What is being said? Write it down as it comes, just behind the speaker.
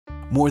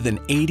More than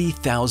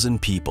 80,000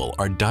 people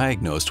are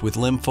diagnosed with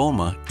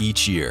lymphoma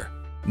each year.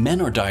 Men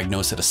are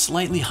diagnosed at a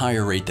slightly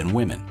higher rate than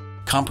women.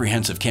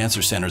 Comprehensive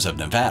Cancer Centers of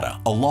Nevada,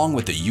 along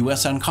with the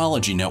U.S.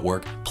 Oncology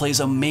Network,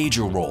 plays a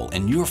major role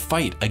in your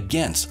fight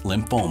against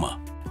lymphoma.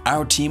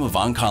 Our team of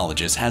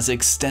oncologists has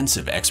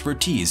extensive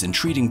expertise in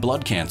treating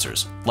blood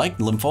cancers, like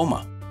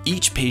lymphoma.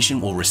 Each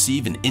patient will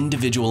receive an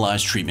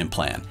individualized treatment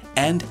plan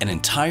and an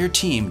entire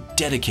team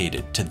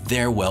dedicated to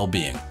their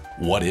well-being.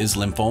 What is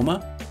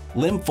lymphoma?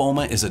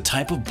 Lymphoma is a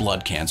type of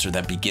blood cancer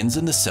that begins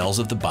in the cells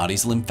of the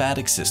body's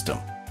lymphatic system.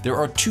 There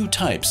are two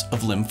types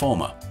of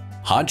lymphoma.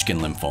 Hodgkin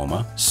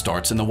lymphoma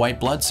starts in the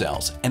white blood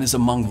cells and is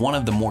among one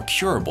of the more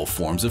curable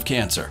forms of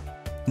cancer.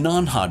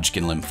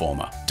 Non-Hodgkin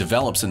lymphoma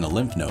develops in the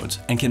lymph nodes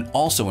and can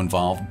also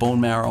involve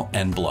bone marrow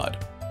and blood.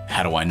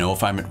 How do I know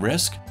if I'm at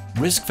risk?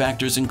 Risk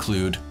factors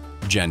include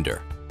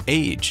gender,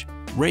 age,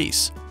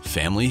 race,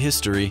 family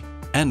history,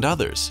 and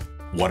others.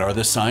 What are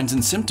the signs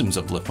and symptoms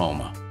of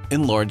lymphoma?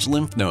 Enlarged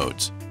lymph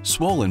nodes,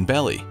 swollen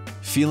belly,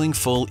 feeling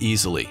full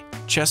easily,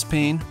 chest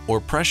pain or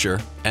pressure,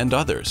 and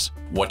others.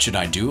 What should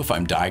I do if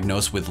I'm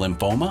diagnosed with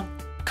lymphoma?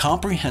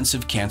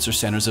 Comprehensive Cancer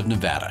Centers of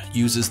Nevada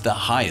uses the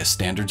highest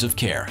standards of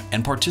care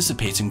and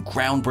participates in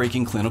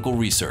groundbreaking clinical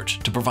research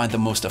to provide the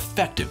most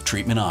effective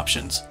treatment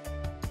options.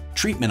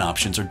 Treatment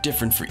options are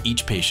different for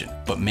each patient,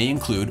 but may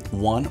include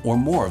one or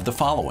more of the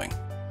following: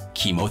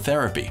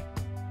 chemotherapy,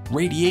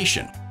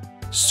 radiation,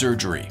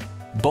 surgery,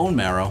 bone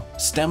marrow,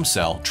 stem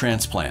cell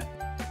transplant,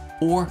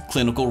 or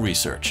clinical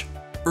research.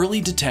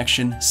 Early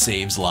detection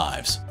saves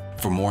lives.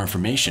 For more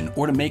information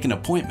or to make an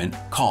appointment,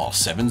 call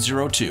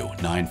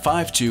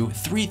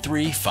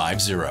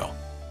 702-952-3350.